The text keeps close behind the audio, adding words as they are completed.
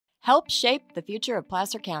Help shape the future of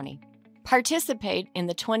Placer County. Participate in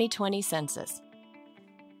the 2020 census.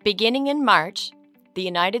 Beginning in March, the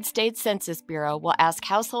United States Census Bureau will ask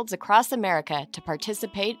households across America to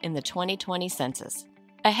participate in the 2020 census.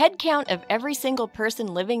 A head count of every single person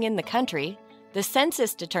living in the country, the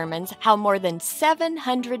census determines how more than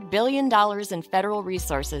 $700 billion in federal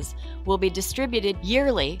resources will be distributed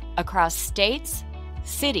yearly across states,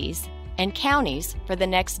 cities, and counties for the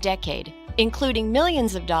next decade, including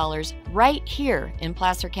millions of dollars right here in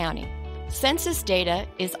Placer County. Census data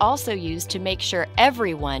is also used to make sure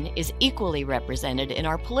everyone is equally represented in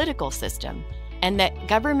our political system and that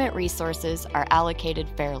government resources are allocated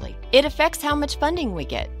fairly. It affects how much funding we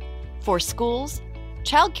get for schools,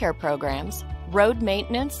 child care programs, road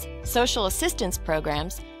maintenance, social assistance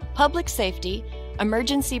programs, public safety,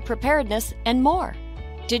 emergency preparedness, and more.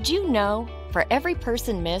 Did you know for every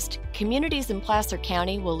person missed, communities in Placer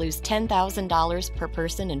County will lose $10,000 per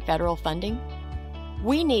person in federal funding?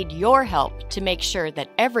 We need your help to make sure that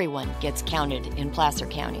everyone gets counted in Placer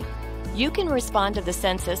County. You can respond to the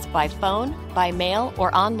census by phone, by mail,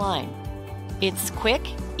 or online. It's quick,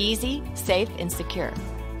 easy, safe, and secure.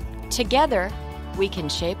 Together, we can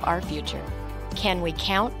shape our future. Can we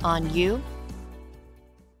count on you?